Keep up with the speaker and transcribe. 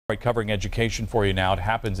Covering education for you now. It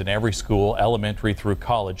happens in every school, elementary through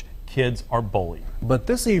college. Kids are bullied. But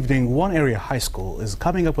this evening, one area high school is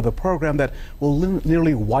coming up with a program that will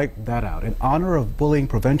nearly wipe that out. In honor of Bullying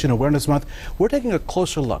Prevention Awareness Month, we're taking a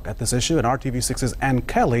closer look at this issue, and RTV6's Ann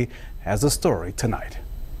Kelly has the story tonight.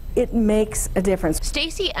 It makes a difference.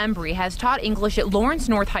 Stacey Embry has taught English at Lawrence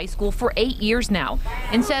North High School for 8 years now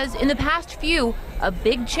and says in the past few, a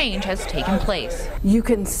big change has taken place. You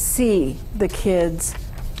can see the kids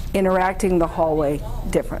interacting in the hallway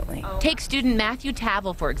differently. Take student Matthew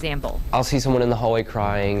Tavel, for example. I'll see someone in the hallway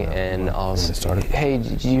crying and I'll say, hey,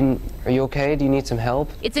 are you okay? Do you need some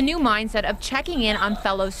help? It's a new mindset of checking in on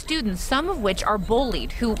fellow students, some of which are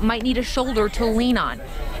bullied, who might need a shoulder to lean on.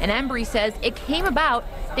 And Embry says it came about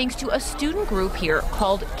thanks to a student group here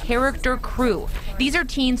called Character Crew. These are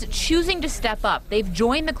teens choosing to step up. They've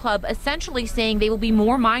joined the club, essentially saying they will be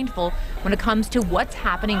more mindful when it comes to what's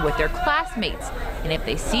happening with their classmates. And if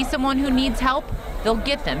they see someone who needs help, they'll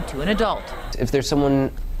get them to an adult. If there's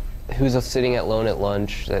someone who's sitting alone at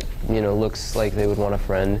lunch that, looks like they would want a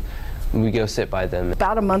friend, we go sit by them.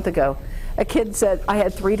 About a month ago, a kid said, I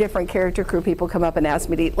had 3 different Character Crew people come up and ask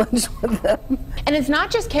me to eat lunch with them. And it's not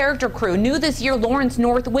just Character Crew. New this year, Lawrence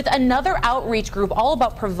North with another outreach group all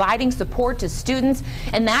about providing support to students.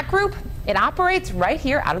 And that group, it operates right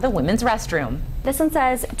here out of the women's restroom. This one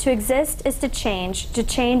says, to exist is to change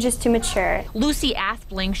is to mature. Lucy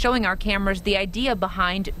Aspling showing our cameras the idea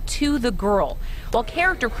behind To the Girl. While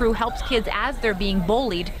Character Crew helps kids as they're being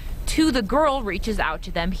bullied, To the Girl reaches out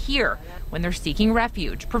to them here when they're seeking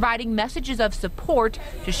refuge, providing messages of support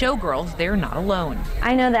to show girls they're not alone.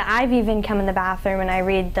 I know that I've even come in the bathroom and I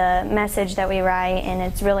read the message that we write, and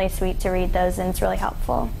it's really sweet to read those, and it's really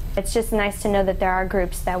helpful. It's just nice to know that there are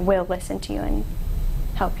groups that will listen to you and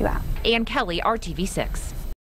help you out. Ann Kelly, RTV6.